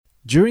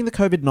During the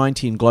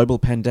COVID-19 global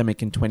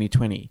pandemic in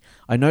 2020,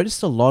 I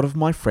noticed a lot of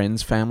my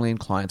friends, family and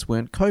clients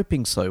weren't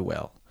coping so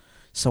well.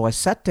 So I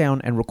sat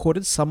down and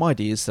recorded some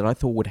ideas that I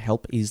thought would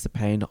help ease the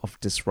pain of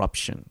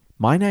disruption.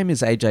 My name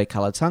is AJ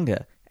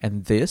Kalatunga,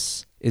 and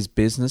this is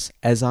Business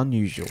as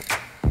Unusual.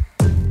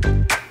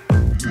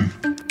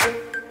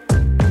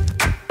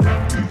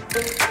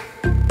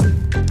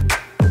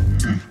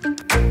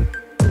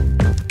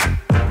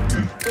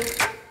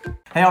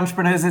 Hey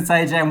entrepreneurs, it's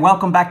AJ and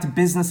welcome back to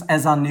Business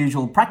as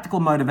Unusual, practical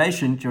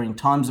motivation during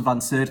times of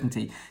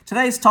uncertainty.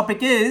 Today's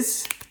topic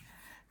is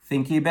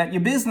thinking about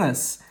your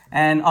business.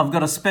 And I've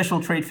got a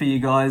special treat for you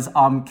guys.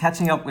 I'm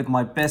catching up with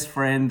my best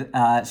friend.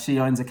 She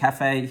owns a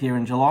cafe here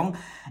in Geelong.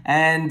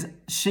 And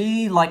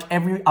she, like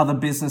every other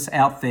business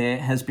out there,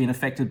 has been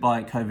affected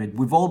by COVID.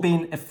 We've all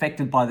been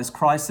affected by this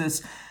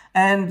crisis.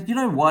 And you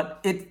know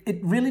what? It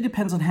really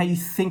depends on how you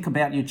think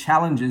about your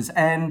challenges.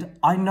 And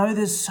I know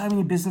there's so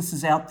many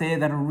businesses out there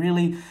that are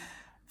really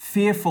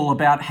fearful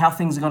about how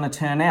things are going to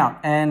turn out.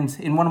 And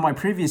in one of my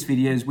previous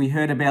videos, we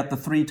heard about the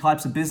three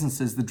types of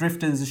businesses: the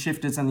drifters, the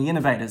shifters, and the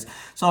innovators.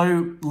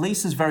 So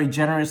Lisa's very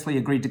generously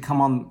agreed to come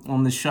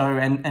on the show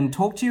and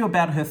talk to you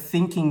about her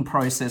thinking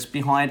process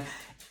behind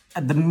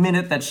the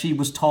minute that she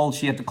was told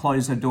she had to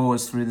close her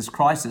doors through this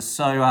crisis.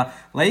 So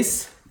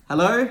Lisa,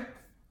 hello.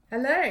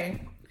 Hello.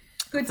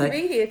 Good to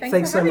be here.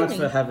 Thanks for having so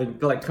me. much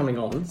for coming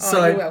on.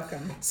 Oh, you're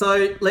welcome.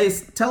 So,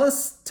 Lisa, tell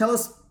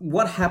us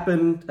what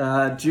happened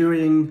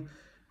during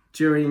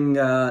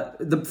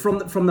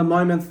from the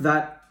moment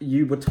that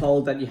you were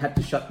told that you had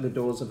to shut the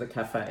doors of the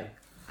cafe.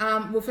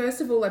 Well, first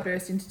of all, I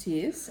burst into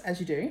tears, as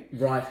you do.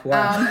 Right.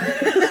 Wow.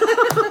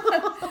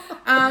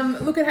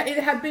 Look,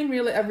 it had been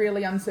a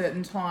really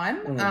uncertain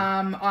time.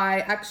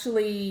 I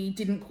actually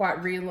didn't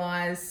quite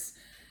realise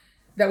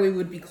that we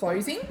would be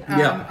closing.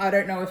 I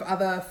don't know if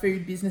other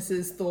food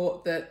businesses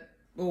thought that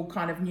or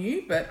kind of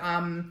knew, but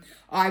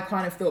I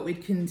kind of thought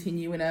we'd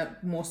continue in a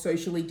more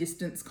socially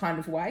distanced kind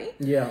of way.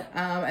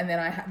 And then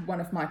I had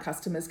one of my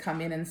customers come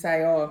in and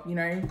say,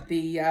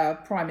 the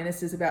Prime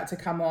Minister's about to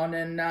come on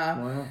and,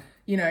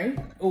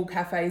 all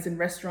cafes and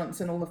restaurants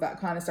and all of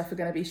that kind of stuff are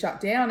going to be shut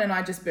down. And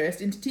I just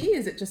burst into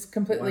tears. It just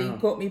completely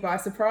caught me by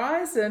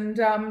surprise. And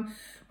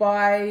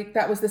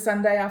that was the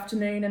Sunday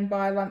afternoon, and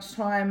by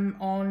lunchtime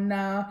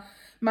on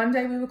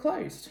Monday we were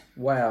closed.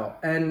 Wow.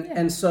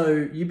 And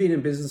so you've been in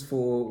business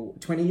for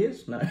 20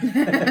 years? No.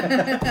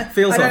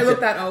 Feels I like don't look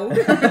that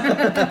old.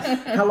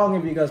 How long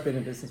have you guys been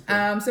in business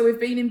for? So we've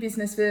been in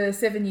business for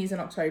 7 years in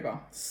October.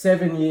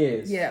 7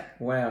 years? Yeah.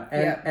 Wow.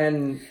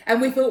 And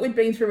we thought we'd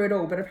been through it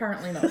all, but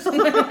apparently not.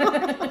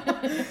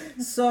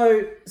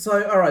 So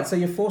all right, so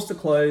you're forced to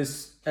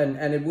close, and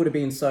it would have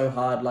been so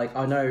hard. Like,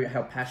 I know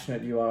how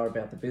passionate you are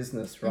about the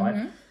business, right?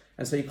 Mm-hmm.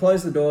 And so you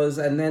close the doors,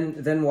 and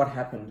then what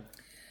happened?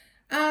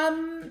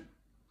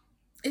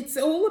 It's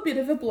all a bit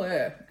of a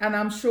blur, and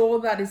I'm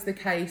sure that is the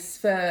case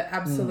for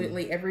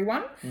absolutely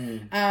everyone.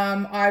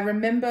 I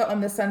remember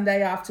on the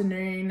Sunday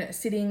afternoon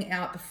sitting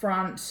out the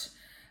front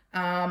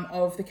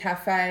of the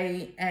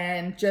cafe,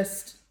 and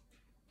just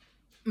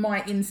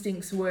my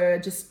instincts were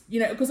just,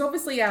 because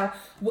obviously our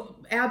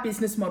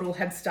business model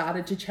had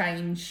started to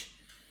change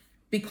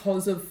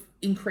because of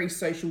increased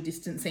social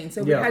distancing.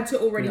 So we had to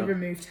already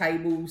remove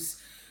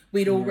tables.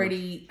 We'd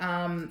already,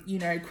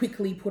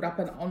 quickly put up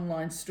an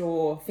online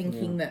store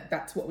thinking that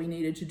that's what we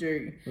needed to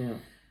do.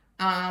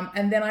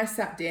 And then I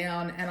sat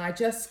down and I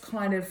just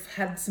kind of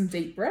had some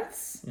deep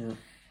breaths.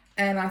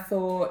 And I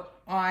thought,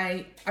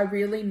 I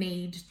really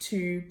need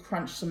to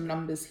crunch some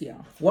numbers here.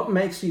 What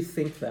makes you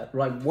think that?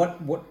 Right? What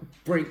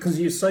because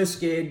you're so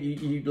scared,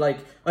 you like,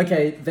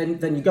 okay,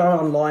 then you go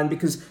online,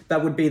 because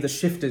that would be the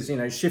shifters,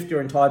 shift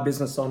your entire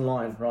business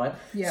online, right?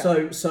 Yeah.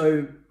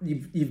 So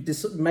you've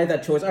just made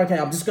that choice. Okay,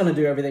 I'm just going to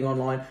do everything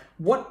online.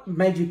 What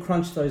made you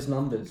crunch those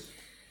numbers?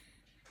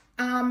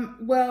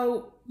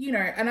 Well,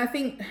 and I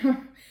think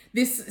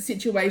this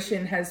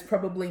situation has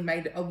probably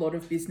made a lot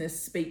of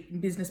business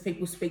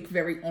people speak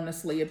very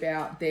honestly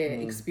about their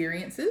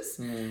experiences.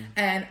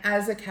 And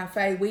as a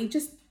cafe,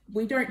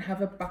 we don't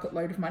have a bucket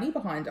load of money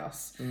behind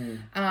us.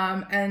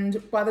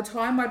 And by the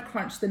time I'd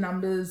crunched the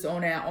numbers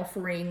on our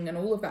offering and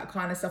all of that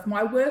kind of stuff,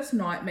 my worst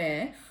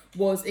nightmare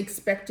was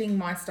expecting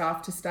my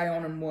staff to stay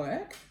on and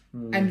work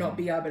and not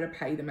be able to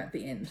pay them at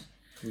the end.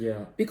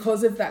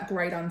 Because of that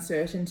great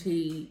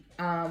uncertainty,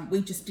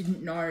 we just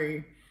didn't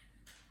know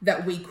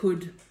that we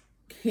could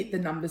hit the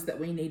numbers that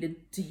we needed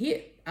to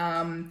hit.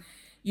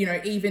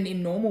 Even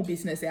in normal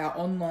business, our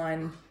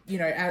online,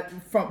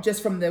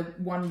 from the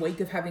 1 week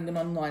of having an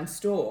online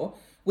store,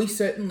 we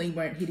certainly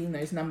weren't hitting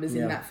those numbers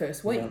in that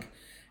first week.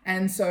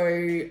 And so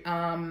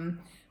I'm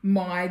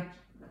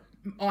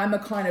a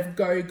kind of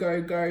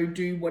go,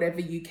 do whatever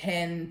you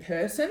can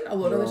person a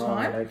lot of the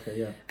time.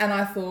 Okay, And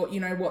I thought,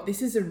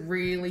 this is a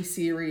really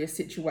serious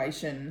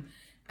situation.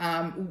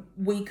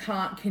 We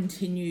can't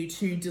continue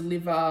to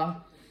deliver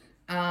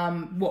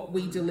what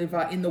we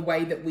deliver in the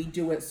way that we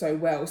do it so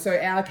well. So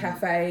our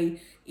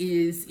cafe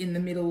is in the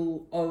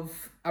middle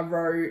of a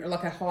road,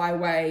 like a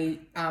highway.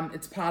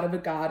 It's part of a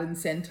garden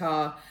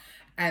centre.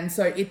 And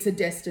so it's a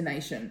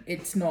destination.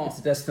 It's not. It's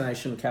a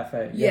destination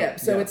cafe. Yeah.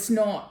 So it's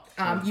not.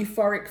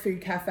 Euphoric Food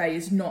Cafe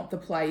is not the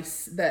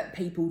place that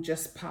people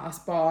just pass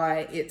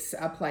by. It's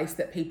a place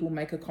that people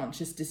make a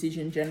conscious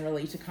decision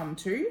generally to come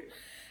to.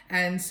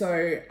 And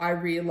so I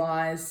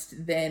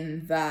realized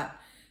then that,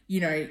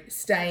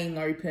 staying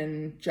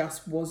open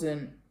just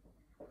wasn't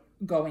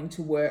going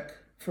to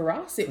work for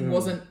us. It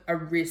wasn't a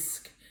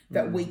risk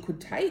that we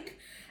could take,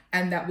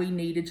 and that we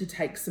needed to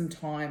take some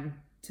time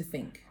to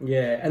think.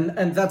 Yeah,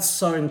 and that's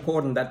so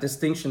important, that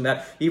distinction,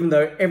 that even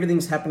though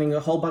everything's happening, a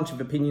whole bunch of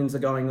opinions are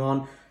going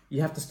on,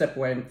 you have to step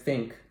away and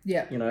think.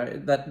 Yeah.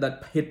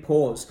 That hit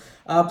pause.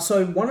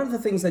 So one of the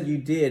things that you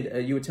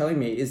did, you were telling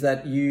me, is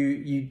that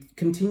you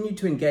continued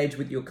to engage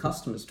with your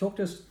customers. Talk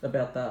to us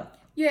about that.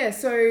 Yeah,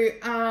 so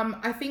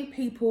I think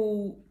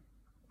people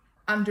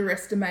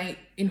underestimate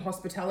in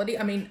hospitality.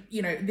 I mean,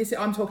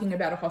 I'm talking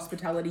about a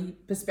hospitality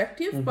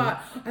perspective,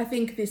 but I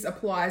think this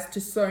applies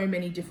to so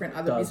many different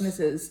other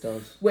businesses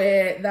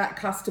where that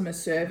customer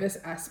service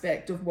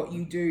aspect of what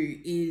you do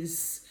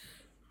is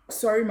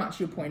so much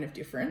your point of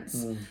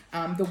difference.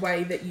 The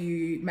way that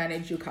you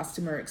manage your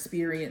customer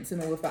experience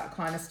and all of that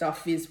kind of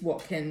stuff is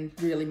what can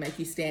really make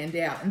you stand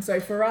out. And so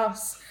for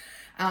us,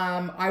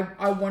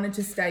 I wanted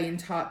to stay in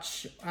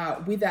touch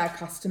with our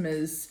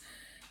customers,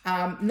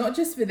 not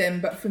just for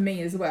them, but for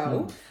me as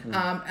well.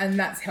 And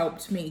that's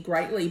helped me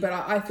greatly. But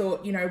I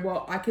thought,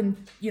 I can,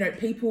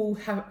 people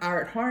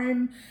are at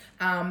home,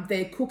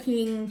 they're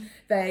cooking,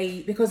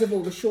 because of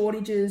all the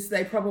shortages,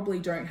 they probably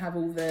don't have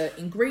all the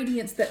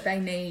ingredients that they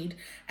need.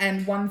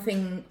 And one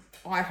thing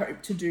I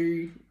hope to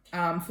do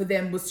for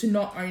them was to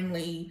not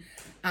only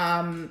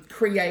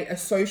create a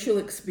social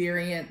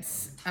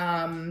experience,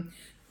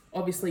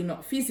 obviously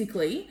not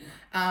physically,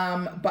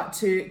 but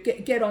to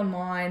get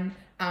online.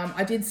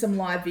 I did some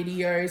live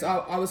videos.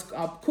 I was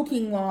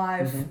cooking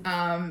live,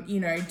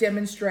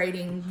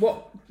 demonstrating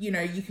what,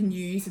 you can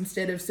use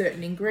instead of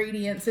certain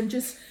ingredients, and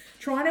just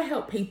trying to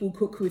help people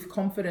cook with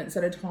confidence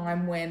at a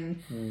time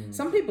when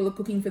some people are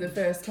cooking for the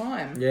first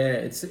time. Yeah,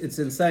 it's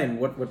insane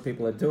what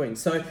people are doing.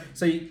 So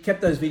you kept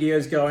those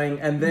videos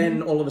going, and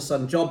then all of a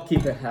sudden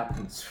JobKeeper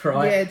happens,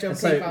 right? Yeah,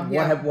 JobKeeper.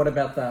 So what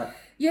about that?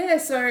 Yeah,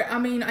 so I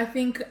mean, I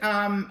think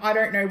I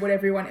don't know what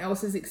everyone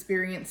else's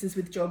experiences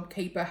with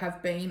JobKeeper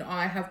have been.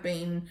 I have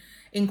been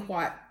in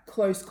quite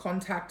close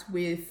contact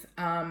with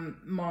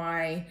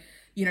my,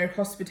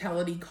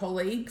 hospitality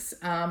colleagues.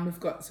 We've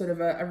got sort of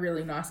a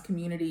really nice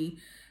community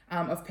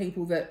of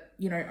people that,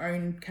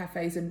 own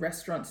cafes and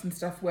restaurants and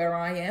stuff where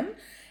I am.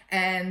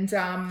 And,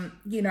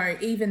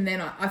 even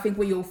then, I think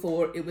we all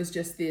thought it was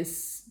just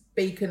this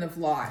beacon of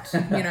light,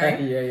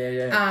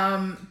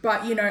 Yeah.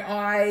 But,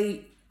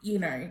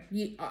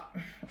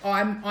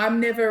 I'm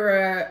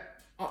never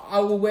I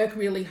will work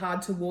really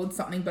hard towards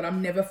something, but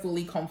I'm never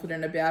fully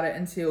confident about it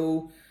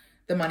until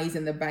the money's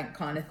in the bank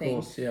kind of thing.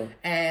 Of course, yeah.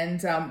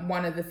 And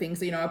one of the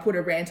things, I put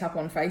a rant up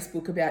on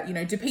Facebook about,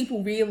 do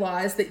people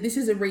realize that this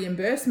is a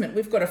reimbursement?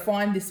 We've got to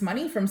find this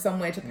money from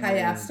somewhere to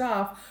pay our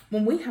staff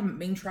when we haven't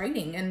been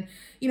trading. And,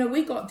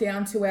 we got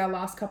down to our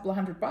last couple of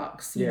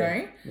 $100, you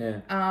know?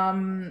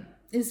 Yeah.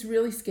 It's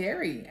really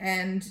scary.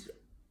 And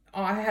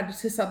I had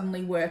to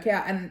suddenly work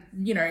out, and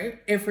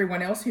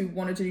everyone else who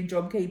wanted to do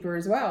JobKeeper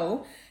as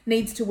well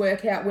needs to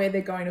work out where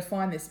they're going to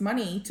find this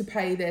money to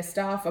pay their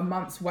staff a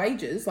month's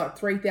wages, like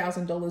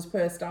 $3,000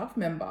 per staff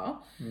member,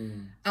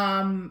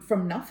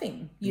 from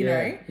nothing, you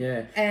know?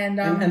 Yeah.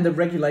 And the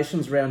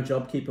regulations around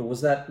JobKeeper,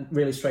 was that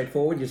really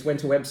straightforward? You just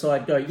went to a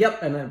website, go,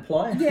 yep, and then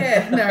apply?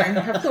 Yeah,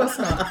 no, of course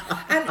not.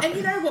 And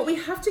you know what? We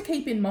have to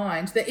keep in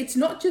mind that it's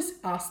not just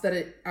us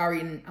that are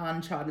in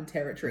uncharted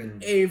territory.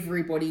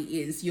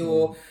 Everybody is.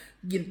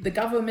 The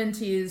government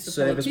is,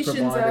 the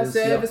politicians are,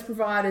 service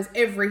providers,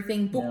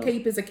 everything,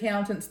 bookkeepers,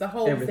 accountants, the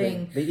whole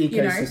thing. The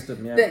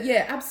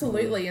ecosystem,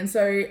 absolutely. And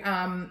so,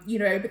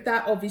 but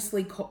that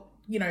obviously,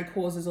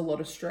 causes a lot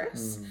of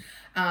stress.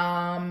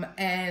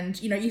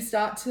 And, you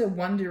start to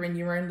wonder in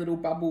your own little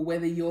bubble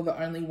whether you're the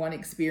only one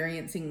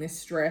experiencing this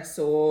stress,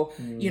 or,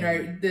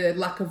 the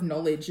lack of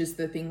knowledge is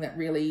the thing that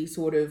really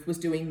sort of was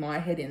doing my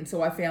head in.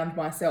 So I found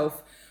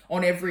myself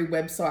on every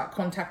website,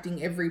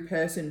 contacting every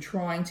person,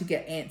 trying to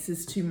get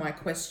answers to my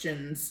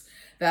questions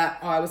that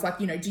I was like,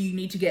 do you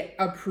need to get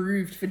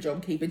approved for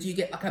JobKeeper? Do you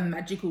get like a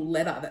magical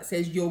letter that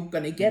says you're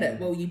going to get it?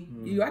 Well,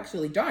 you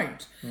actually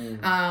don't.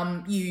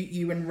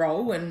 You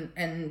enroll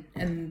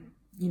and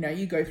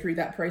you go through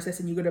that process,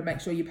 and you got to make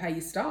sure you pay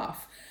your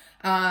staff.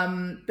 But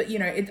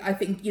I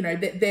think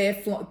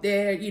that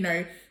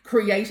they're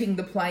creating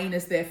the plane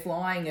as they're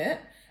flying it.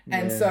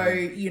 And so,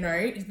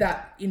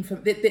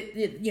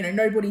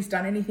 nobody's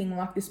done anything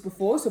like this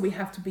before, so we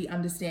have to be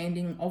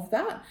understanding of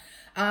that.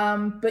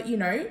 But,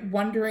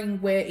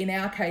 wondering where, in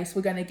our case,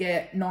 we're going to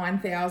get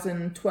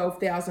 $9,000,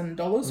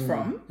 $12,000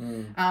 from.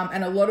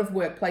 And a lot of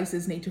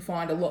workplaces need to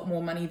find a lot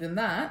more money than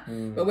that.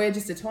 But we're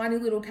just a tiny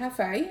little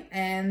cafe,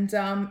 and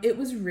it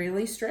was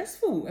really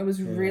stressful. It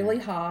was really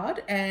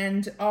hard.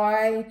 And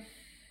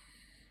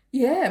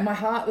yeah, my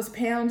heart was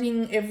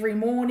pounding every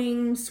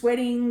morning,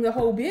 sweating the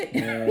whole bit,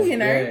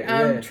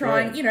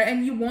 trying,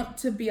 and you want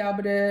to be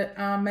able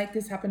to make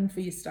this happen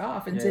for your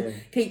staff and to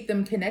keep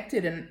them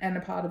connected and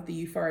a part of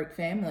the Euphoric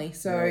family.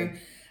 So,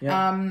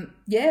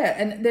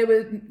 and there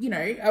were,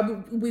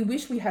 we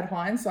wish we had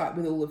hindsight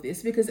with all of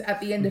this, because at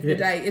the end of the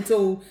day, it's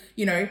all,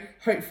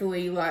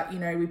 hopefully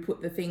we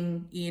put the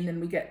thing in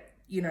and we get,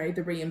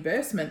 the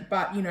reimbursement,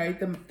 but,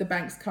 the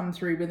banks come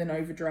through with an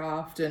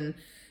overdraft and,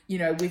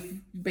 we've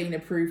been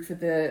approved for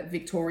the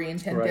Victorian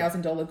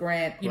 $10,000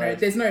 grant.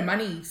 There's no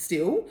money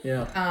still.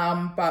 Yeah.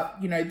 But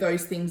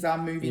those things are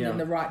moving in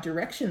the right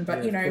direction.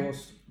 But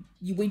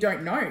we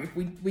don't know.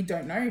 We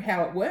don't know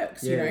how it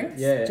works. Yeah.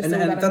 And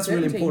that's a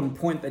really important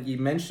point that you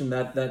mentioned,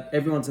 that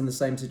everyone's in the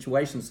same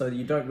situation, so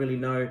you don't really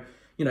know.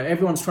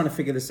 Everyone's trying to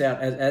figure this out.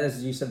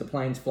 As you said, the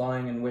plane's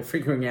flying, and we're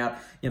figuring out,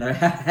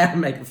 how to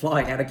make it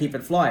fly, how to keep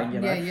it flying.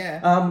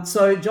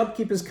 So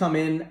JobKeepers come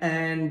in,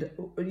 and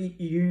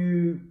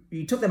you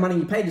took their money,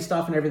 you paid your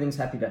staff, and everything's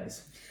happy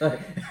days. That's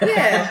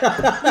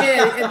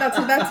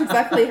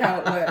exactly how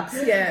it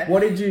works. Yeah. What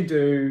did you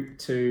do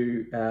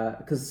to?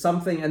 Because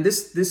something, and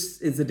this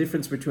is the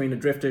difference between a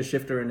drifter, a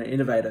shifter, and an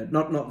innovator.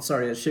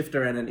 A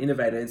shifter and an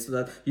innovator. It's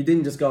that you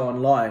didn't just go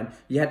online.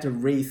 You had to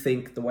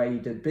rethink the way you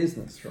did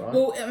business, right?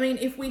 Well, I mean,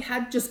 if we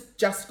had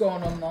just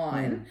gone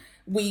online,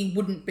 we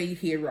wouldn't be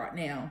here right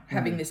now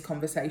having this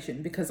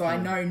conversation, because I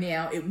know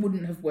now it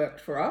wouldn't have worked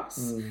for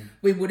us.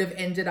 We would have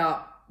ended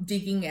up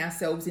digging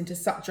ourselves into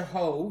such a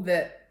hole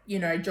that,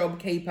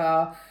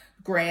 JobKeeper,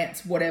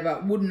 grants, whatever,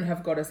 wouldn't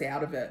have got us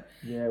out of it.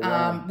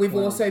 We've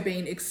also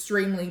been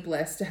extremely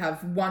blessed to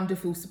have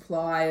wonderful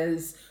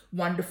suppliers,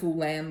 wonderful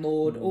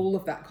landlord, all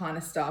of that kind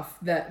of stuff,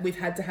 that we've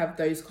had to have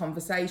those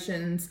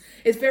conversations.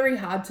 It's very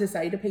hard to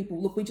say to people,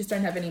 look, we just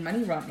don't have any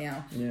money right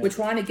now. We're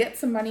trying to get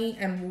some money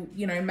and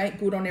we'll, make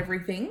good on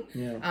everything.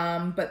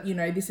 But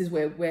this is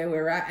where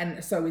we're at,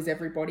 and so is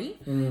everybody.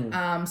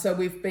 So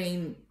we've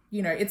been,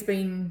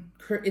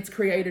 it's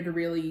created a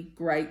really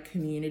great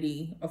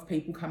community of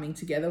people coming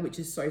together, which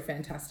is so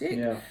fantastic.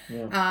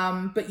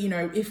 But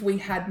if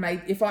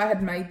I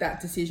had made that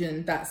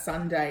decision that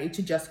Sunday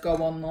to just go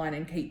online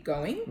and keep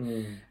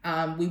going,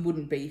 we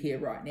wouldn't be here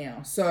right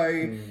now.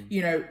 So,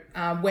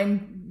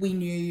 when we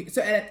knew,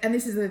 and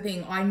this is the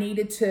thing,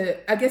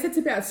 I guess it's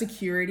about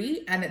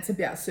security and it's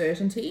about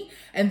certainty,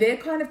 and they're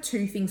kind of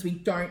two things we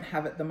don't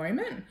have at the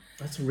moment.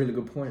 That's a really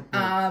good point.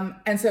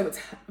 And so it's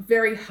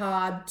very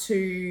hard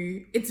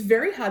to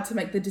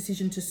make the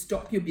decision to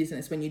stop your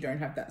business when you don't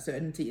have that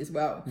certainty as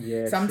well.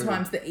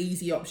 Sometimes the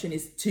easy option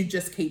is to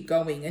just keep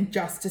going and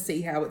just to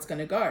see how it's going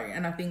to go.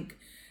 And I think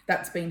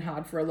that's been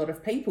hard for a lot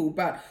of people.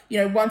 But,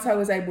 once I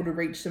was able to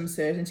reach some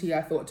certainty,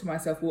 I thought to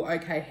myself, well,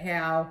 okay,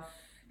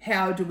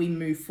 how do we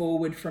move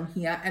forward from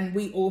here? And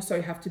we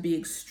also have to be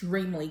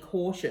extremely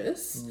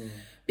cautious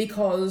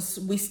because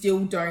we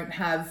still don't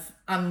have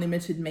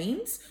unlimited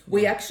means.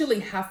 We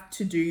actually have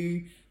to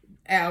do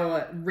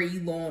our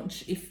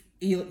relaunch, if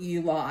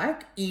you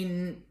like,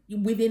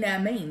 within our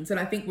means. And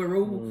I think we're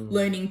all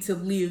learning to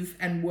live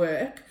and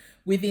work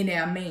within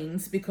our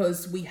means,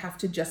 because we have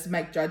to just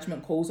make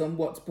judgment calls on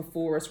what's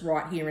before us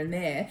right here and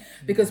there,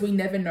 because we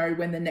never know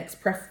when the next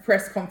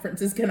press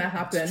conference is going to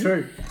happen. It's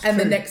true.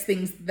 The next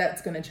things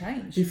that's going to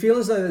change. Do you feel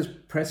as though those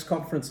press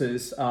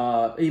conferences,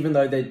 even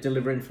though they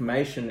deliver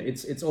information,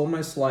 it's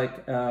almost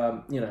like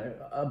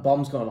a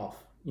bomb's gone off,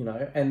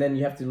 and then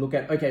you have to look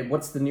at, okay,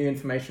 what's the new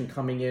information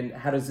coming in?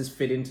 How does this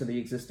fit into the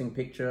existing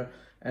picture?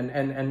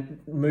 And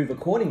move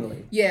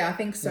accordingly. Yeah, I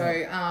think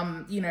so.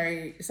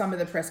 Some of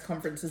the press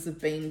conferences have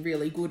been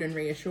really good and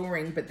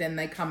reassuring, but then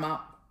they come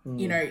up,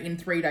 in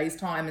 3 days'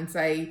 time and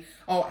say,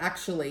 oh,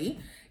 actually,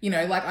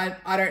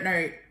 I don't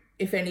know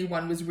if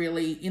anyone was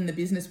really in the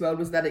business world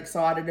was that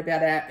excited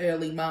about our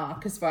early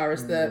mark as far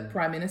as the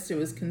Prime Minister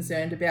was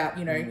concerned about,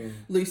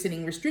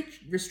 loosening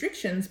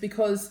restrictions,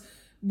 because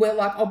we're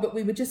like, oh, but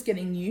we were just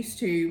getting used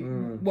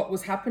to what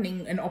was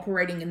happening and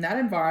operating in that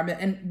environment.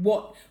 And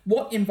what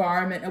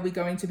environment are we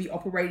going to be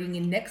operating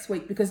in next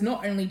week? Because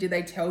not only do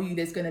they tell you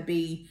there's going to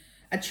be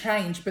a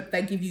change, but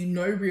they give you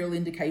no real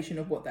indication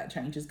of what that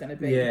change is going to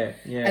be.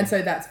 And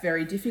so that's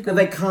very difficult. And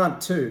they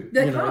can't too.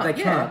 They can't.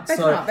 They can't. They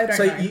don't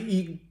know.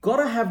 You got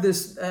to have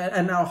this,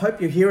 and I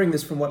hope you're hearing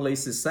this from what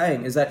Lisa's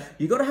saying, is that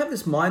you got to have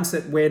this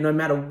mindset where no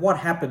matter what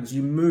happens,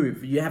 you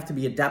move. You have to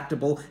be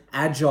adaptable,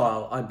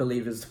 agile, I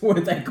believe is the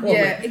word they call it.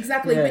 Yeah,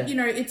 exactly. But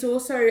it's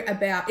also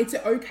about, it's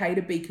okay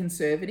to be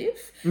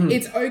conservative.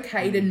 It's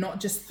okay to not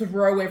just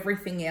throw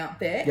everything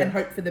out there and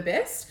hope for the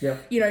best.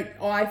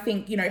 I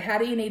think, how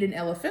do you need an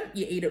elephant?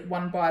 You eat it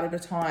one bite at a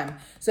time.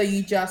 So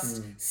you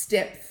just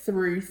step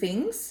through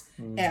things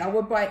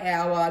hour by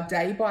hour,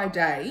 day by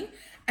day.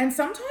 And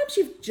sometimes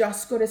you've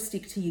just got to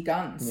stick to your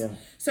guns.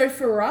 So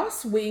for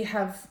us, we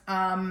have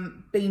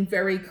been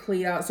very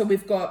clear. So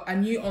we've got a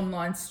new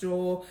online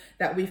store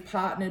that we've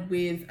partnered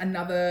with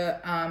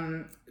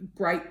another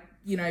great,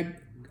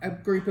 a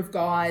group of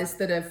guys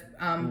that have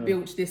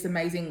built this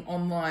amazing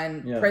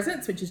online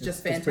presence, which is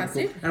just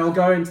fantastic. Cool. And I'll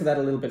go into that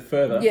a little bit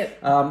further.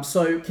 Yeah.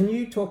 So can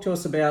you talk to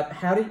us about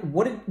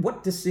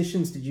what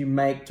decisions did you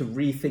make to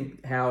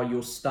rethink how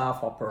your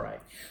staff operate?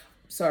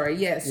 So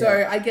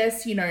I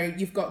guess,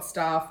 you've got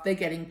staff, they're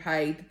getting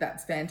paid,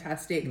 that's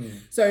fantastic.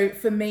 So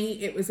for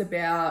me, it was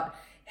about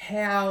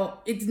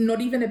it's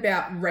not even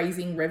about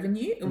raising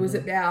revenue, it was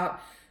about,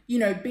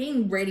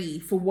 being ready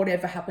for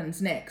whatever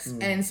happens next.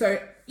 And so,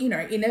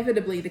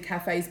 inevitably the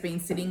cafe's been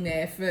sitting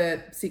there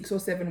for 6 or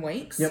 7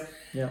 weeks.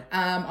 Yep.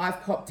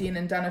 I've popped in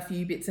and done a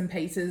few bits and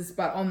pieces,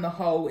 but on the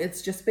whole,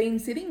 it's just been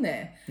sitting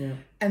there. Yeah.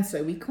 And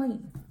so we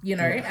clean,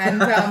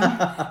 and,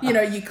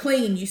 you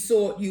clean, you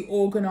sort, you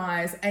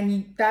organize,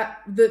 and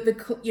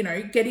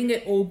getting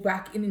it all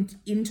back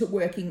into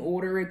working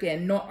order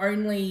again, not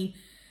only,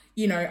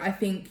 I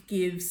think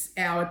gives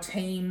our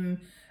team,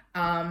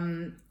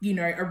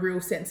 a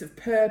real sense of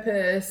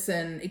purpose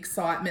and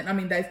excitement. I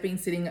mean, they've been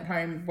sitting at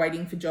home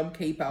waiting for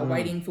JobKeeper,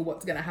 waiting for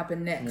what's going to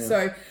happen next.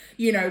 So,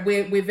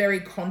 we're very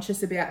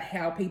conscious about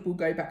how people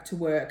go back to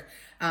work,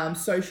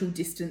 social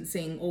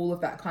distancing, all of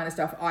that kind of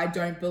stuff. I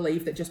don't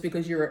believe that just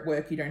because you're at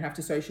work, you don't have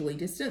to socially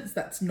distance.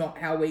 That's not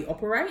how we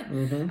operate.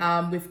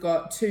 We've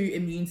got 2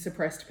 immune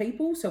suppressed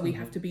people, so we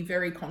have to be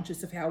very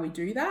conscious of how we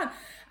do that.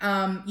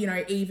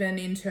 Even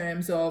in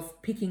terms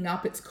of picking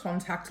up, it's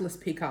contactless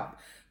pickup,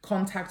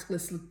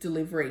 contactless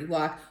delivery.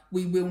 Like,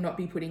 we will not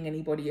be putting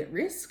anybody at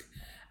risk.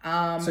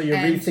 So you're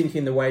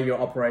rethinking the way your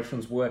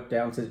operations work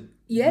down to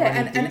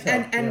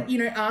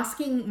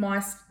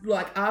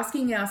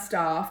asking our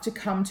staff to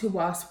come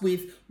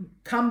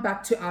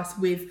back to us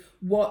with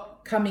what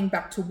coming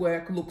back to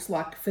work looks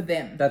like for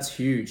them. That's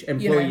huge.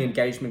 Employee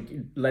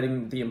engagement,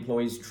 letting the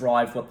employees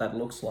drive what that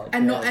looks like.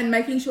 And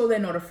making sure they're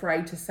not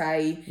afraid to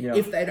say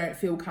if they don't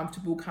feel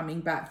comfortable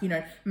coming back.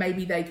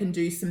 Maybe they can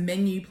do some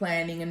menu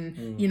planning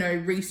and,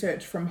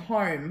 research from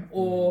home,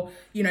 or,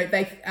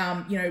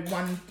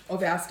 one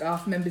of our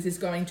staff members is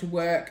going to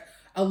work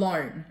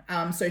alone,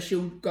 so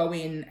she'll go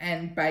in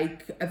and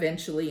bake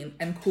eventually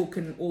and cook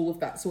and all of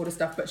that sort of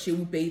stuff, but she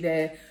will be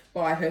there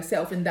by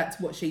herself, and that's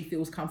what she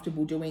feels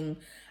comfortable doing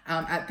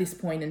at this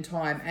point in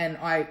time, and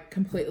I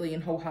completely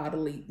and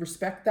wholeheartedly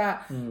respect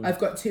that. I've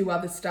got 2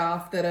 other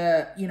staff that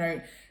are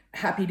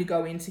happy to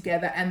go in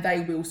together, and they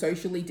will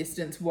socially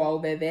distance while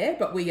they're there,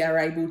 but we are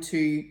able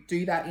to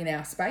do that in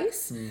our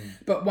space.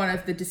 But one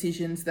of the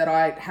decisions that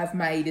I have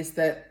made is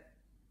that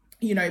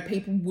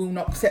people will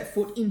not set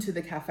foot into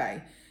the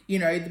cafe.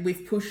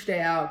 We've pushed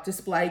our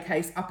display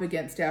case up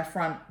against our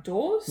front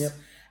doors,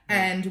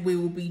 and we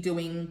will be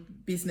doing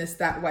business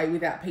that way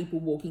without people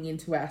walking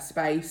into our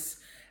space,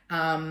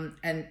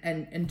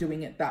 and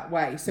doing it that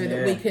way, so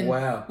that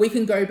we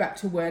can go back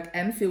to work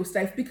and feel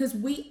safe, because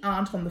we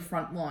aren't on the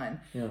front line.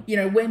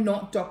 We're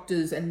not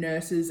doctors and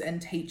nurses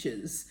and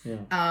teachers,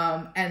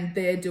 and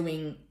they're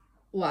doing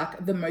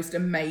like the most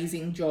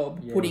amazing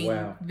job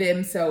putting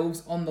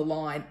themselves on the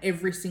line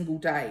every single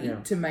day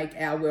to make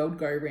our world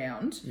go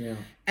round.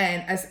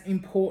 And as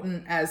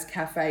important as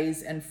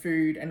cafes and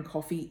food and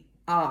coffee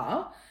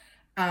are,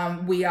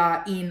 we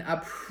are in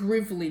a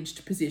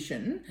privileged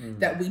position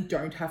that we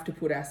don't have to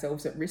put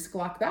ourselves at risk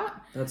like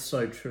that. That's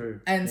so true.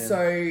 And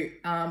so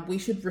we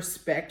should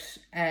respect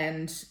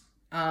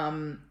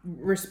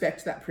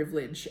that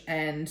privilege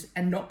and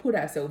not put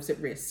ourselves at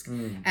risk,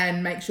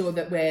 and make sure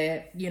that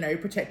we're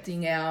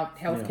protecting our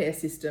healthcare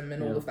system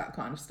and all of that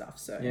kind of stuff.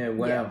 So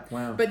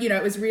wow. But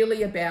it was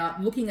really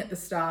about looking at the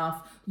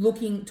staff,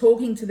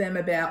 talking to them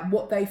about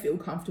what they feel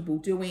comfortable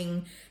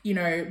doing.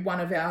 One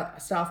of our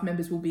staff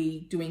members will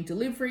be doing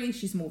delivery.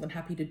 She's more than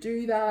happy to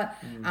do that.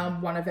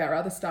 One of our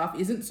other staff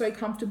isn't so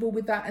comfortable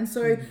with that, and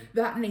so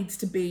that needs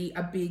to be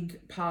a big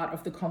part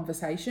of the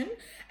conversation.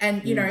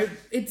 And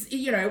it's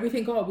we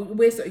think,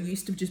 we're so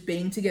used to just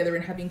being together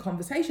and having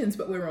conversations,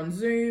 but we're on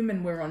Zoom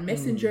and we're on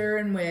Messenger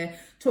and we're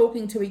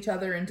talking to each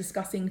other and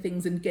discussing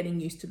things and getting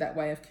used to that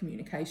way of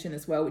communication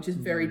as well, which is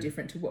very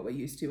different to what we're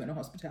used to in a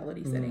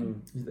hospitality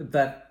setting.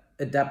 That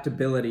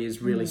adaptability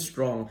is really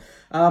strong.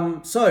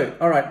 So,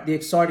 all right, the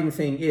exciting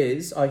thing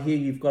is, I hear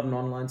you've got an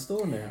online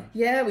store now.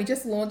 Yeah, we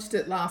just launched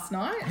it last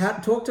night.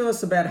 Talk to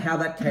us about how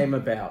that came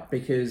about,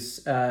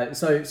 because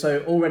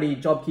so already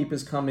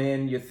JobKeeper's come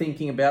in, you're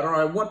thinking about, all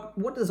right,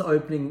 what does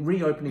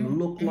reopening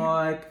look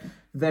like?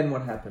 Then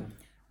what happened?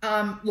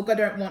 Look, I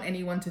don't want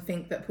anyone to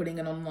think that putting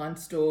an online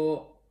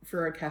store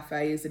for a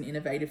cafe is an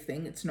innovative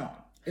thing. It's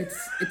not.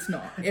 It's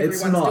not.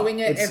 Everyone's doing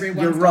it.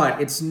 You're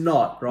right. It's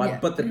not, right? Yeah.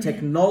 But the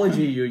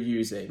technology you're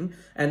using,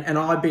 and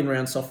I've been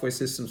around software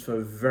systems for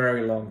a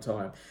very long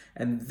time,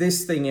 and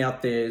this thing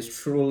out there is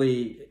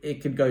truly,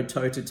 it could go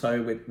toe to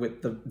toe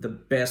with the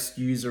best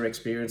user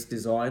experience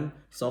design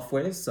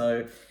software.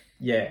 So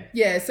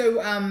yeah.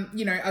 So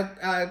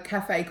a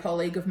cafe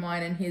colleague of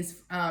mine and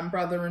his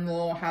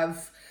brother-in-law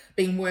have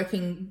been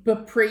working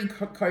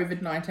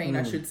pre-COVID-19,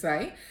 I should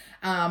say,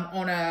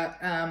 on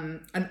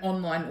an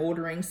online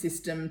ordering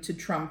system to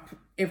trump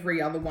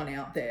every other one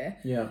out there.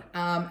 Yeah.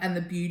 And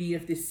the beauty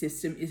of this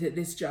system is that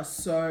it's just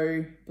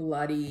so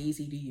bloody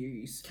easy to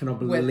use. Cannot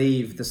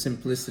believe the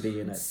simplicity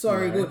in it.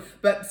 So good.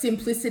 But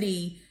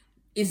simplicity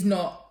is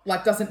not,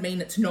 like, doesn't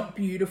mean it's not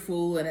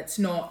beautiful and it's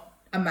not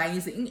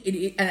amazing.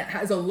 And it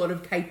has a lot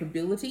of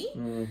capability,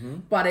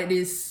 but it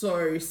is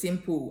so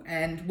simple.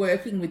 And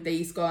working with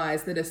these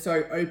guys that are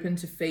so open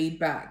to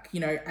feedback, you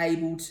know,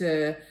 able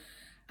to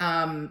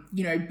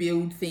you know,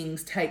 build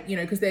things, take, you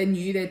know, because they're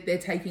new, they're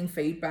taking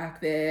feedback,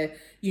 they're,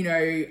 you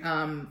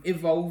know,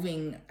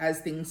 evolving as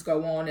things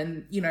go on.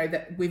 And, you know,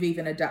 that we've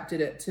even adapted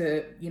it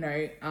to, you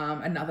know,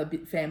 another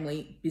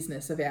family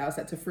business of ours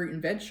that's a fruit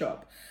and veg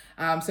shop.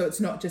 So it's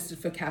not just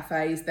for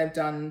cafes, they've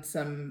done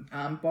some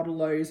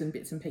bottle-os and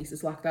bits and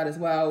pieces like that as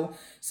well.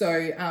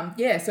 So,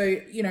 so,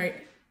 you know,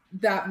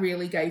 that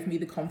really gave me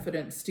the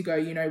confidence to go,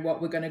 you know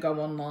what, we're going to go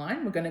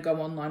online. We're going to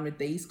go online with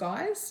these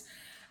guys.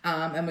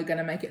 And we're going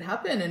to make it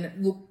happen.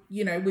 And look,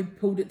 you know, we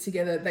pulled it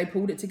together. They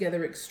pulled it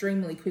together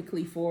extremely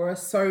quickly for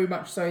us, so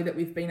much so that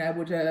we've been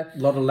able to... A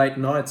lot of late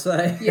nights,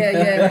 eh?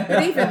 Yeah.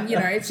 But even, you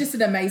know, it's just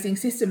an amazing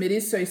system. It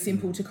is so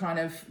simple to kind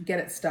of get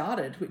it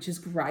started, which is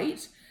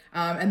great.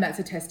 And that's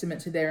a testament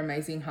to their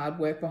amazing hard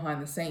work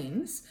behind the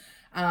scenes.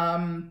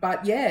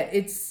 But yeah,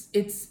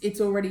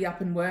 it's already up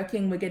and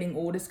working. We're getting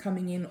orders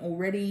coming in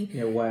already.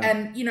 Yeah, wow.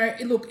 And, you know,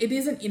 it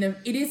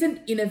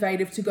isn't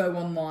innovative to go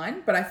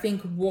online, but I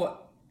think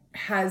what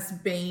has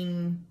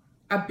been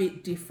a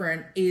bit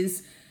different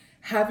is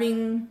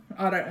having,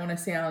 I don't want to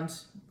sound,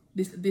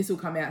 this will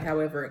come out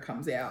however it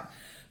comes out,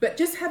 but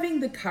just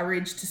having the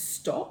courage to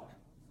stop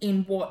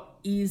in what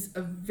is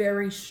a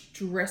very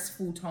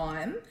stressful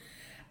time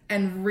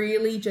and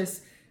really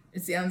just,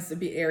 it sounds a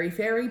bit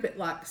airy-fairy, but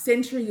like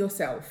center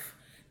yourself,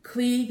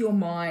 clear your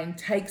mind,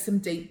 take some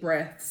deep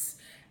breaths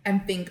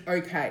and think,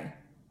 okay,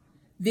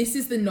 this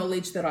is the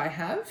knowledge that I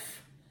have.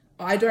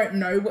 I don't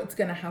know what's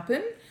going to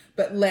happen,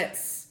 but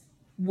let's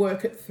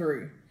work it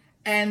through.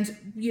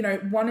 And, you know,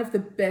 one of the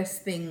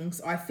best things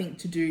I think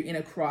to do in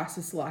a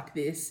crisis like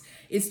this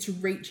is to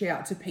reach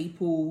out to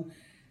people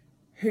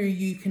who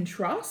you can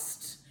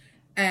trust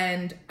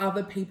and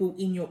other people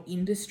in your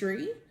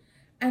industry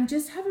and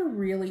just have a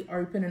really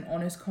open and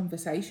honest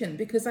conversation,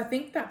 because I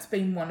think that's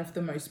been one of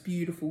the most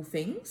beautiful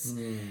things.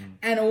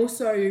 And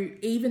also,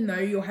 even though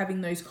you're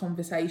having those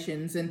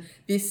conversations and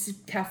this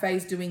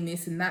cafe's doing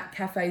this and that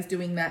cafe's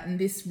doing that and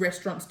this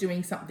restaurant's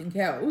doing something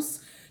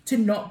else, to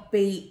not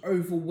be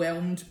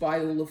overwhelmed by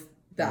all of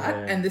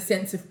that and the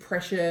sense of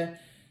pressure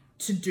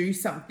to do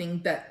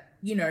something that,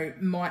 you know,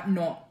 might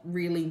not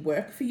really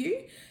work for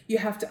you. You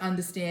have to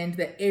understand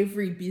that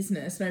every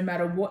business, no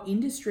matter what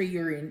industry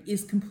you're in,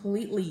 is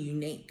completely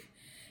unique.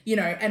 You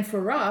know, and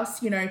for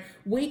us, you know,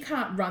 we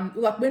can't run,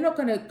 like, we're not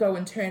going to go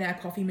and turn our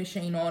coffee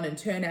machine on and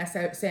turn our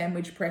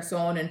sandwich press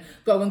on and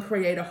go and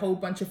create a whole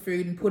bunch of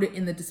food and put it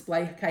in the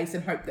display case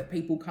and hope that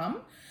people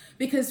come,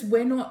 because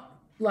we're not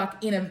like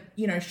in a,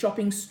 you know,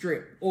 shopping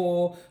strip,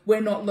 or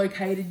we're not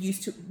located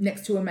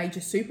next to a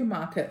major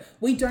supermarket.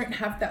 We don't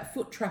have that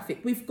foot traffic.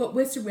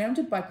 We're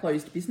surrounded by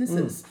closed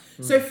businesses.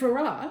 So for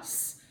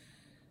us,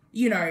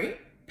 you know,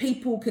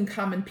 people can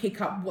come and pick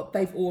up what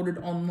they've ordered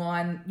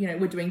online. You know,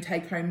 we're doing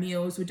take-home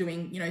meals, we're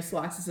doing, you know,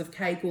 slices of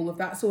cake, all of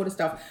that sort of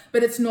stuff.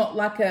 But it's not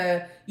like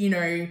a, you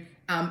know,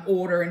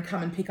 order and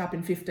come and pick up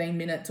in 15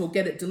 minutes or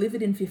get it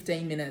delivered in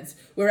 15 minutes.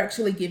 We're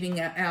actually giving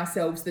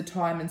ourselves the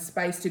time and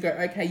space to go,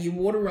 okay, you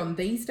order on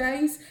these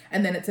days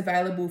and then it's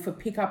available for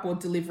pickup or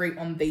delivery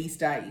on these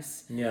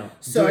days. Yeah.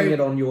 So doing it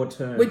on your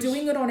terms. We're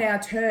doing it on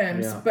our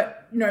terms,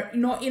 but no,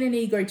 not in an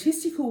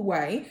egotistical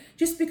way,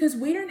 just because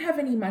we don't have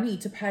any money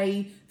to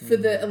pay for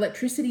the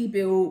electricity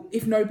bill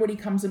if nobody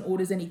comes and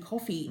orders any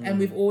coffee. And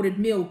we've ordered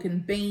milk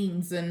and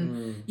beans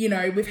and, you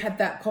know, we've had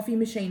that coffee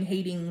machine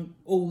heating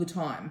all the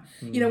time.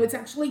 You know, it's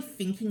actually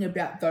thinking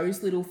about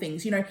those little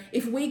things. You know,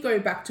 if we go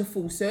back to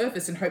full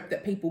service and hope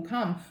that people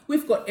come,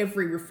 we've got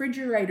every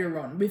refrigerator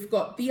on, we've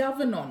got the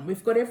oven on,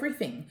 we've got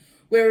everything.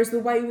 Whereas the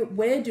way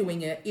we're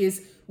doing it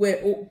is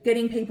we're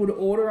getting people to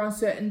order on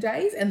certain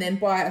days, and then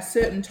by a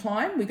certain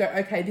time we go,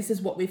 okay, this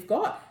is what we've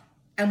got,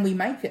 and we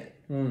make it.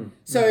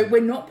 So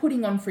we're not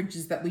putting on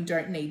fridges that we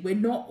don't need. We're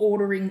not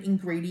ordering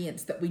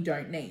ingredients that we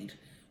don't need.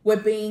 We're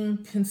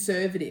being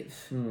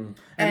conservative.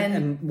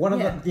 And one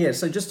of the,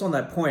 so just on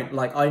that point,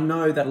 like, I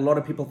know that a lot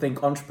of people think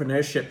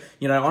entrepreneurship,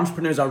 you know,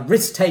 entrepreneurs are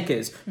risk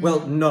takers.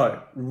 Well,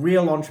 no,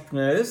 real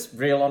entrepreneurs,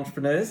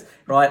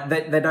 right?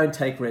 They don't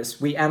take risks.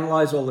 We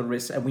analyze all the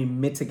risks and we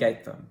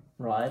mitigate them,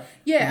 right?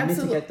 Yeah, we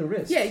absolutely. Mitigate the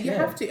risks. Yeah, you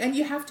have to. And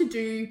you have to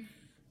do,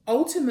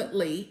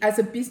 ultimately, as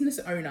a business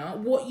owner,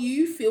 what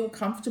you feel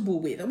comfortable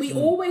with. We're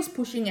always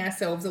pushing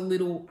ourselves a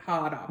little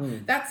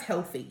harder. That's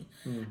healthy.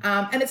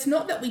 And it's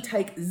not that we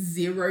take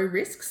zero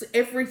risks.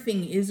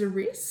 Everything is a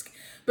risk.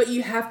 But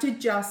you have to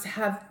just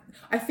have...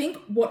 I think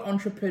what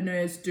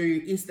entrepreneurs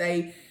do is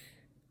they,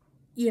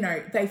 you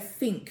know, they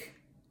think,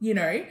 you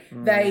know,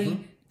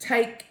 they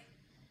take,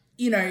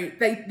 you know,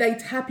 they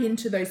tap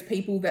into those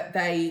people that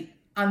they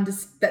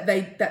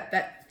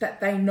that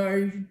they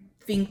know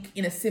think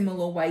in a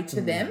similar way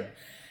to them,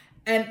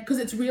 And because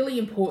it's really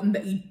important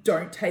that you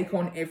don't take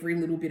on every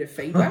little bit of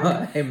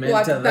feedback. Amen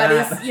like to that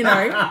is, that. you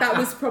know, that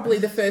was probably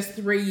the first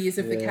 3 years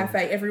of the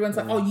cafe. Everyone's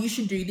like, oh, you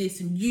should do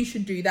this and you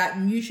should do that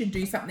and you should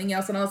do something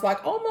else. And I was like,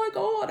 oh my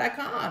God, I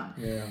can't.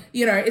 Yeah.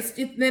 You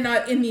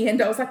know, in the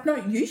end I was like, no,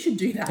 you should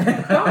do that.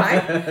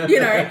 Why? You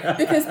know,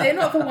 because they're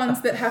not the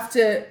ones that have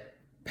to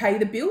pay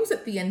the bills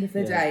at the end of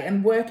the day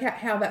and work out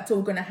how that's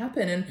all going to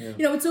happen. And,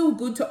 you know, it's all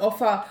good to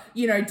offer,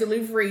 you know,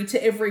 delivery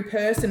to every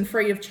person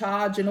free of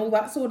charge and all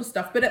that sort of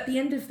stuff. But at the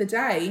end of the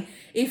day,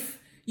 if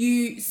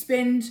you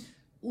spend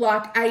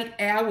like 8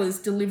 hours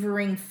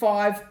delivering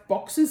 5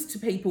 boxes to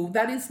people,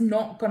 that is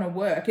not going to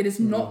work. It is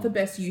not the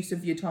best use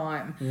of your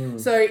time.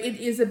 So it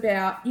is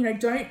about, you know,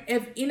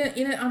 in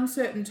an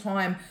uncertain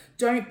time,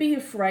 don't be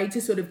afraid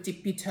to sort of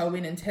dip your toe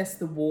in and test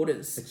the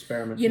waters.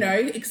 Experiment. You know,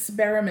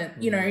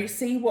 you know,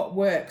 see what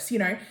works. You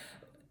know,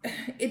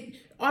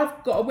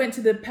 I went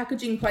to the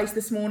packaging place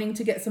this morning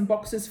to get some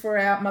boxes for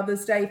our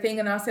Mother's Day thing,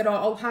 and I said,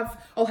 I'll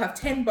have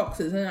 10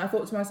 boxes, and I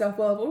thought to myself,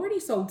 well, I've already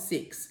sold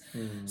 6,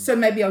 so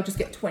maybe I'll just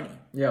get 20.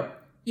 Yep.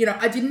 You know,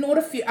 I didn't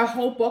order a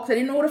whole box. I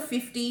didn't order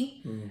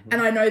 50.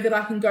 And I know that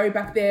I can go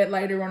back there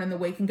later on in the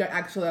week and go,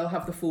 actually, I'll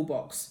have the full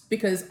box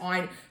because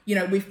you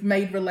know, we've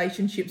made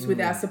relationships with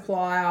our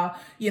supplier.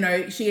 You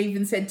know, she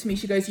even said to me,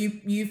 she goes,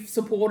 you've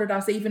supported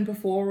us even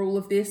before all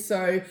of this.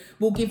 So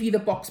we'll give you the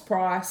box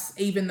price,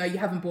 even though you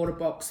haven't bought a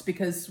box,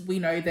 because we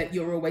know that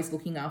you're always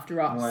looking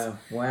after us.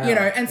 Wow. You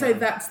know, and so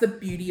that's the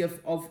beauty of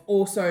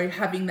also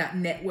having that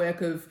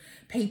network of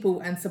people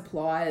and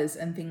suppliers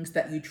and things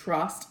that you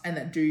trust and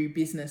that do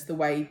business the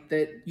way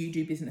that you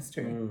do business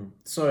too.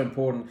 So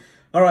important.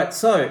 All right.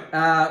 So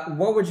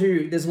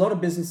there's a lot of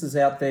businesses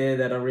out there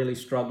that are really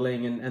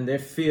struggling and they're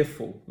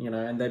fearful, you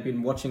know, and they've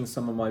been watching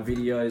some of my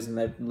videos and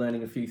they're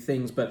learning a few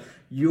things, but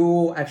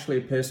you're actually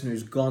a person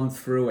who's gone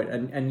through it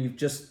and you've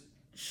just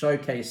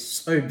showcased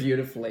so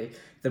beautifully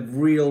the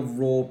real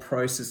raw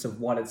process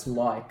of what it's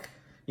like.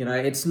 You know,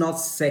 it's not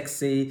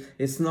sexy.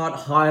 It's not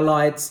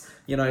highlights.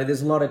 You know,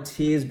 there's a lot of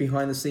tears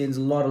behind the scenes,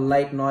 a lot of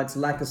late nights,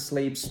 lack of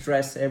sleep,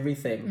 stress,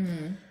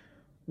 everything.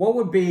 What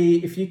would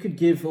be, if you could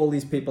give all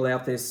these people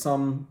out there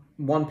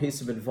one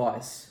piece of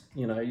advice,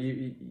 you know,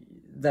 you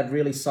that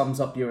really sums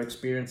up your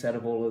experience out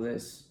of all of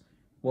this,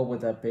 what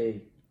would that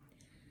be?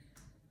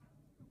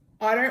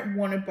 I don't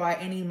want to by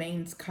any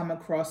means come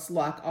across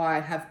like I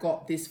have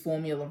got this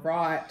formula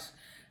right,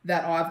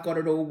 that I've got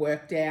it all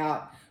worked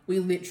out. We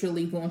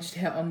literally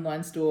launched our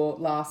online store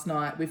last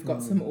night. We've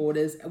got some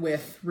orders. We're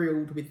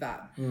thrilled with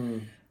that.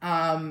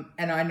 And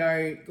I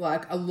know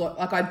like a lot,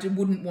 like I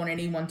wouldn't want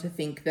anyone to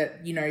think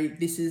that, you know,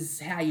 this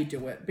is how you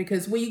do it,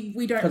 because we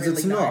don't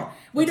really know.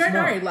 We don't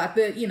know, like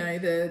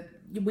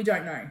we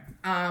don't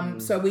know.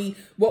 So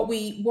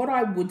what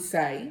I would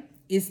say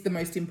is the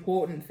most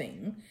important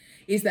thing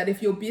is that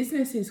if your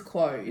business is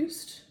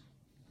closed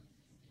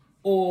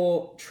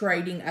or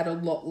trading at a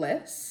lot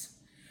less,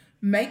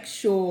 make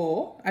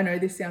sure, I know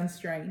this sounds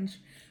strange,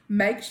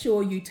 make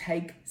sure you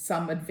take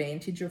some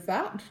advantage of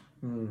that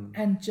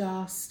and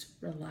just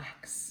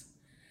relax.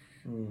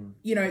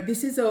 You know,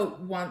 this is a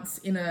once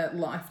in a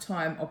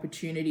lifetime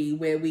opportunity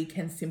where we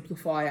can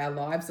simplify our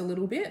lives a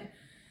little bit.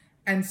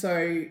 And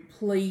so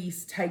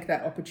please take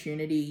that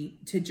opportunity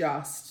to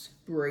just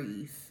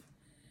breathe.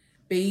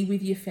 Be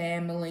with your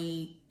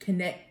family,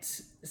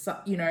 connect,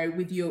 you know,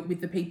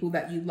 with the people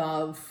that you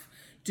love,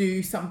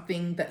 do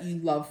something that you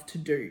love to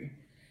do.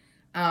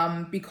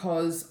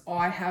 Because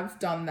I have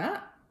done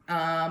that.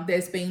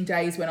 There's been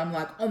days when I'm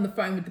like on the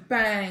phone with the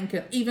bank,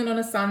 and even on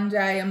a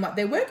Sunday, I'm like,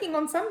 they're working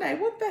on Sunday.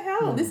 What the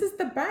hell? This is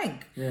the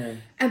bank. Yeah.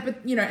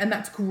 But you know, and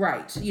that's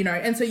great, you know,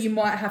 and so you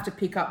might have to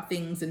pick up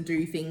things and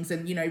do things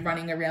and, you know,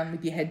 running around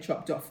with your head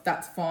chopped off.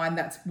 That's fine.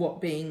 That's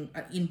what being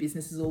in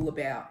business is all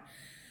about.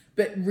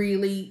 But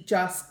really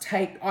just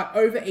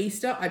over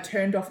Easter, I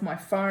turned off my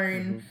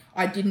phone.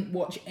 I didn't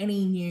watch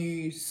any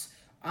news.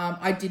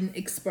 I didn't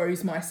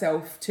expose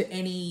myself to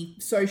any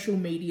social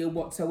media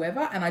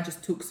whatsoever, and I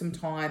just took some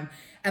time.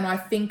 And I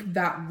think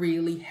that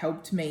really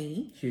helped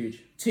me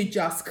to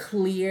just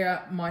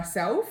clear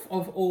myself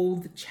of all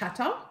the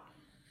chatter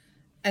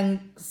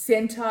and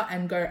center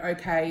and go,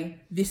 okay,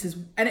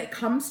 and it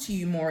comes to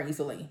you more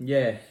easily.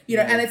 Yeah. You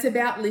know, and it's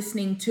about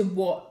listening to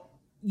what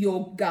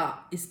your gut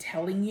is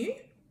telling you.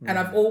 And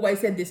I've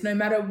always said this, no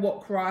matter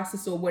what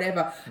crisis or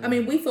whatever. I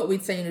mean, we thought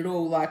we'd seen it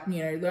all, like,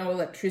 you know, low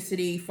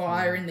electricity,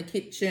 fire in the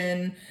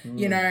kitchen,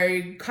 you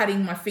know,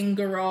 cutting my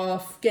finger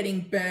off,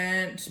 getting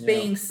burnt,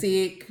 being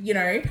sick, you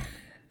know,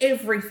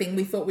 everything.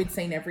 We thought we'd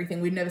seen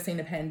everything. We'd never seen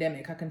a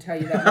pandemic, I can tell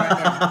you that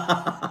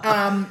right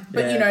now.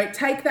 But, you know,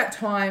 take that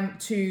time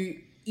to,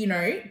 you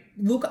know,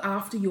 look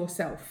after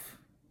yourself.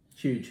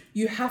 Huge.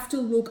 You have to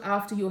look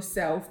after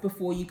yourself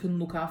before you can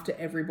look after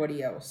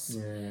everybody else.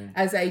 Yeah.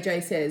 As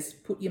AJ says,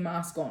 put your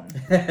mask on.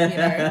 You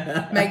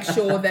know, make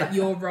sure that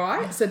you're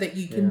right so that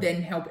you can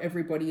then help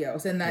everybody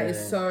else. And that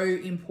is so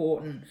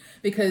important,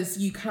 because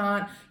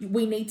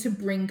we need to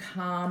bring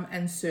calm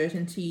and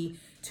certainty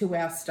to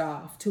our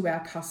staff, to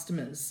our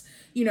customers,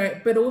 you know,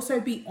 but also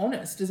be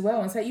honest as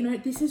well and say, you know,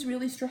 this is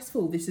really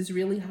stressful. This is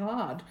really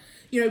hard.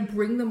 You know,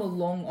 bring them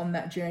along on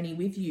that journey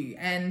with you.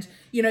 And,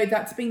 you know,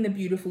 that's been the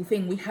beautiful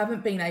thing. We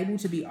haven't been able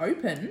to be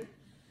open,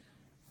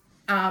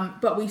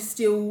 but we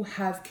still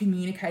have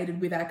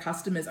communicated with our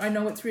customers. I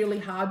know it's really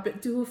hard,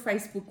 but do a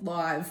Facebook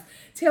Live.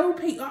 Tell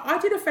people. I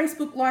did a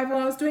Facebook Live while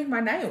I was doing my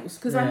nails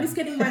because I miss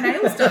getting my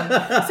nails done.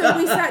 So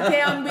we sat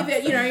down with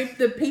it, you know,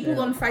 the people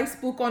on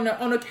Facebook on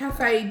a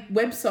cafe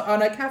website,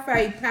 on a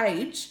cafe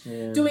page,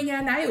 doing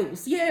our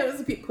nails. Yeah, it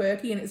was a bit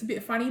quirky and it's a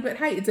bit funny, but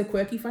hey, it's a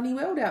quirky, funny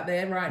world out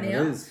there right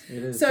now. It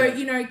is. So,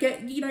 you know,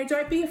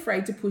 don't be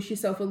afraid to push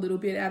yourself a little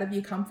bit out of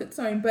your comfort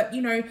zone, but,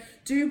 you know,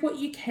 do what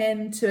you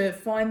can to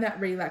find that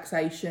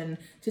relaxation,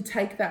 to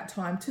take that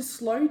time to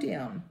slow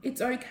down.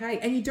 It's okay.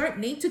 And you don't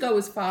need to go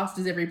as fast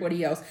as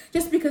everybody else.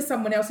 Just because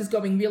someone else is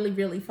going really,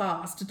 really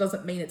fast, it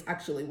doesn't mean it's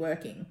actually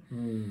working.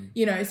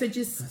 You know, so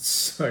just... That's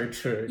so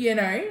true. You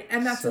know,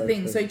 and that's the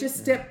thing. True. So just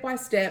step by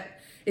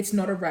step, it's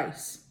not a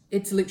race.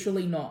 It's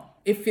literally not.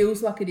 It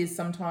feels like it is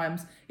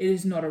sometimes. It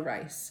is not a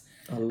race.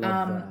 I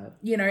love that.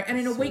 You know, and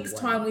in a week's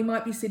time, we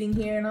might be sitting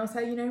here and I'll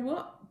say, you know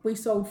what? We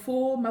sold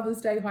 4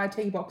 Mother's Day high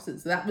tea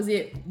boxes. That was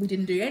it. We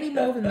didn't do any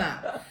more than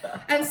that.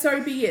 And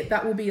so be it.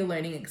 That will be a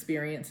learning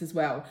experience as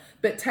well.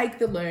 But take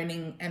the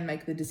learning and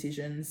make the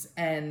decisions.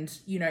 And,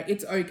 you know,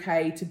 it's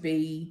okay to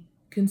be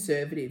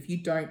conservative. You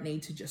don't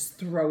need to just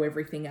throw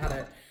everything at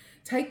it.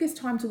 Take this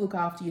time to look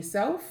after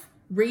yourself.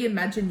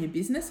 Reimagine your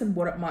business and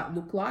what it might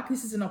look like.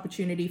 This is an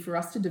opportunity for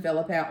us to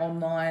develop our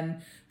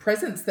online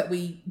presence that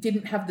we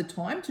didn't have the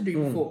time to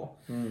do before.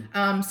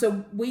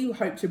 So we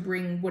hope to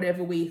bring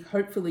whatever we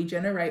hopefully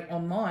generate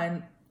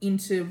online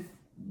into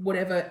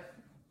whatever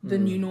the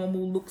new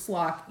normal looks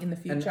like in the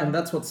future. And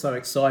that's what's so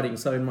exciting.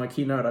 So in my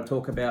keynote, I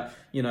talk about,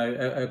 you know,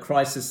 a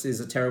crisis is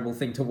a terrible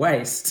thing to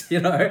waste, you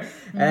know,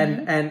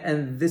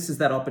 and this is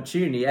that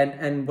opportunity.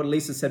 And what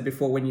Lisa said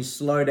before, when you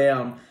slow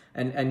down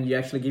and you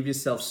actually give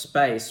yourself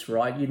space,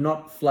 right? You're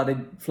not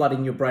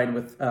flooding your brain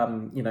with,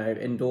 you know,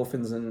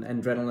 endorphins and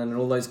adrenaline and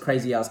all those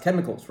crazy ass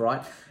chemicals,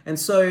 right? And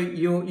so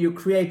your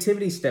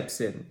creativity steps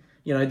in.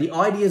 You know, the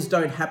ideas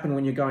don't happen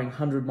when you're going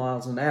 100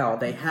 miles an hour.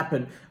 They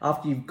happen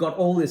after you've got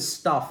all this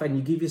stuff and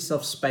you give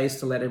yourself space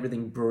to let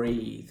everything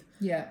breathe.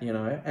 Yeah. You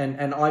know,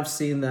 and I've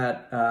seen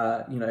that,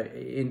 you know,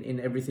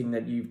 in everything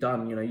that you've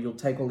done. You know, you'll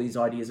take all these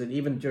ideas and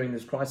even during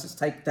this crisis,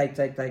 take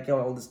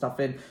all this stuff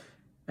in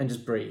and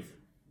just breathe.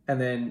 And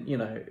then, you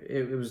know,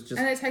 it was just...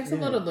 And it takes a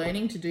lot of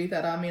learning to do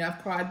that. I mean,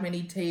 I've cried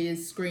many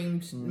tears,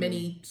 screamed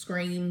many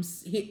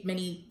screams, hit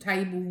many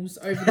tables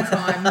over the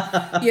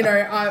time. You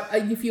know,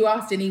 if you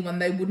asked anyone,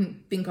 they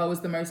wouldn't think I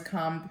was the most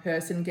calm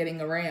person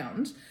getting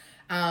around.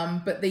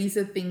 But these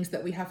are things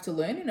that we have to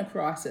learn in a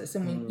crisis.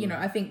 And, we, you know,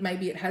 I think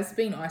maybe it has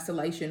been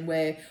isolation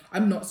where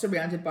I'm not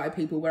surrounded by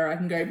people where I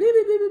can go blah,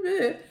 blah, blah,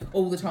 blah, blah,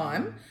 all the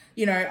time.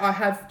 You know, I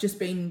have just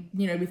been,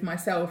 you know, with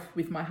myself,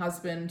 with my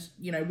husband,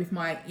 you know, with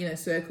my inner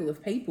circle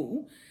of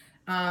people.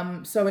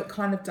 So it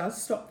kind of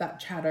does stop that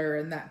chatter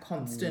and that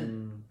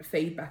constant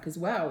feedback as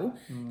well.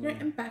 You know,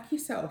 and back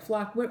yourself.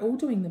 Like, we're all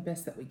doing the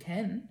best that we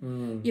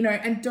can. You know,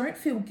 and don't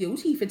feel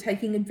guilty for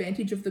taking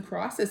advantage of the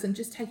crisis and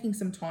just taking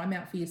some time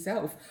out for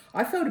yourself.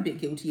 I felt a bit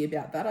guilty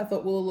about that. I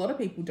thought, well, a lot of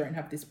people don't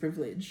have this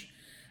privilege.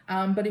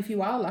 But if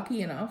you are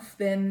lucky enough,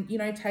 then, you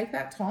know, take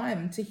that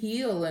time to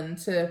heal and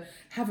to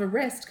have a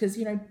rest because,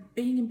 you know,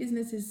 being in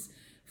business is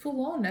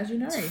full on, as you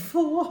know. It's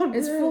full on.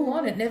 It's full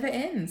on. It never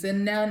ends,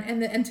 and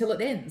until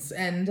it ends.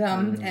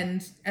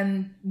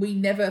 And we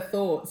never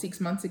thought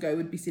 6 months ago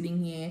we'd be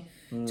sitting here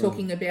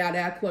talking about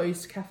our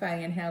closed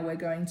cafe and how we're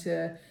going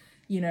to,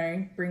 you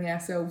know, bring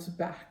ourselves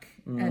back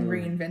and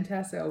reinvent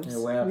ourselves. Yeah,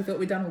 wow. We thought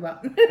we'd done all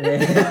that.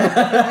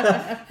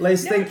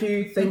 Lise, thank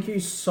you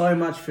so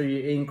much for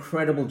your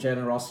incredible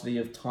generosity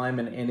of time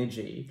and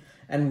energy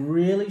and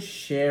really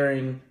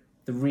sharing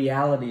the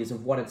realities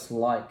of what it's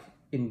like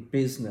in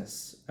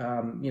business.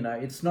 You know,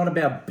 it's not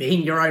about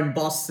being your own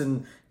boss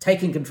and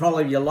taking control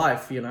of your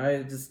life, you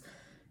know,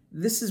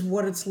 this is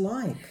what it's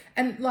like.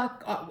 And like,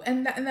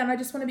 and then I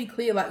just want to be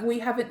clear, like, we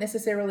haven't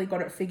necessarily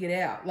got it figured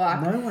out.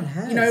 Like, no one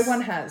has. No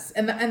one has.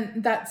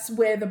 And that's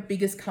where the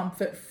biggest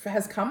comfort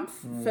has come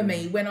for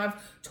me when I've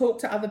talked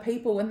to other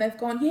people and they've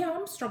gone, yeah,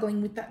 I'm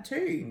struggling with that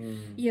too.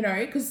 You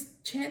know, because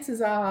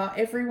chances are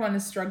everyone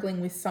is struggling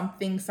with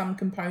something, some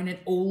component,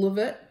 all of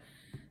it.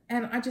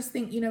 And I just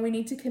think, you know, we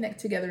need to connect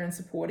together and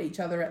support each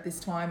other at this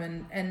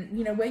time and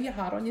you know, wear your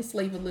heart on your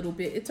sleeve a little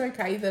bit. It's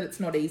okay that it's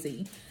not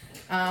easy.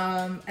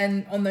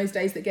 And on those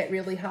days that get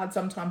really hard,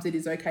 sometimes it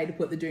is okay to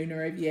put the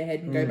doona over your head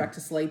and go back to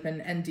sleep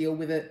and deal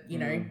with it, you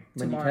know,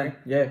 tomorrow.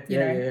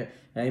 Yeah.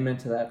 Amen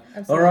to that.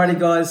 Absolutely. Alrighty,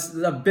 guys,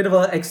 a bit of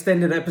an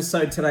extended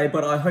episode today,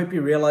 but I hope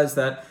you realize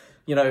that,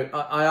 you know,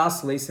 I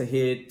asked Lisa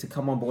here to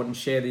come on board and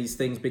share these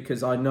things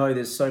because I know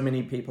there's so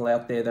many people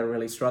out there that are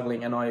really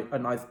struggling, and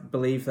I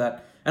believe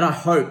that, and I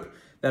hope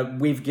that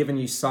we've given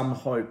you some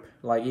hope,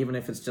 like even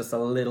if it's just a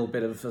little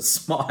bit of a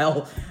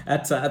smile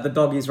at the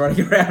doggies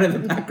running around in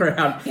the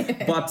background.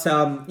 But,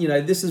 you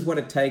know, this is what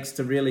it takes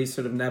to really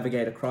sort of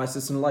navigate a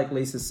crisis. And like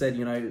Lisa said,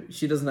 you know,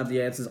 she doesn't have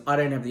the answers. I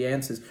don't have the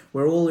answers.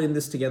 We're all in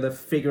this together,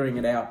 figuring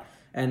it out.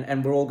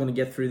 And we're all going to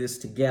get through this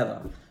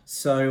together.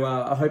 So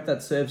I hope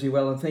that serves you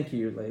well. And thank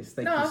you, Lise.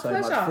 Thank you so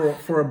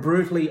much for a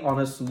brutally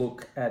honest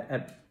look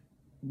at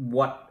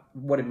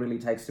what it really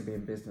takes to be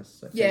in business.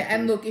 So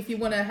and look, if you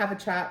want to have a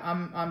chat,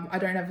 I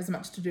don't have as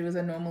much to do as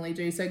I normally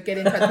do, so get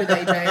in touch with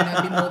AJ and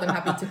I'd be more than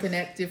happy to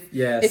connect if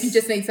you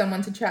just need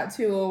someone to chat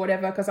to or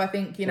whatever, because I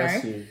think, you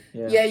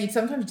you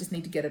sometimes just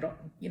need to get it off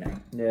your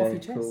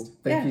chest. Cool.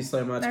 Thank you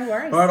so much. No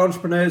worries. All right,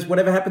 entrepreneurs,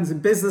 whatever happens in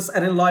business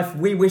and in life,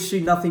 we wish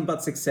you nothing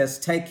but success.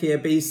 Take care,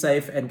 be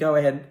safe, and go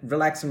ahead,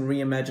 relax and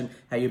reimagine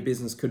how your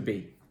business could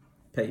be.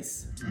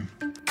 Peace.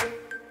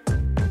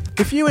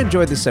 If you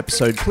enjoyed this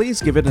episode,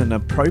 please give it an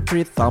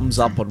appropriate thumbs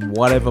up on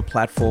whatever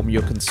platform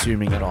you're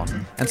consuming it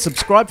on, and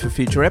subscribe for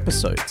future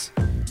episodes.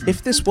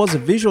 If this was a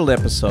visual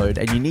episode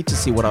and you need to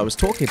see what I was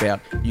talking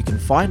about, you can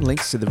find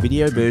links to the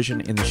video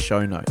version in the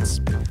show notes.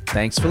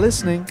 Thanks for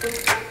listening.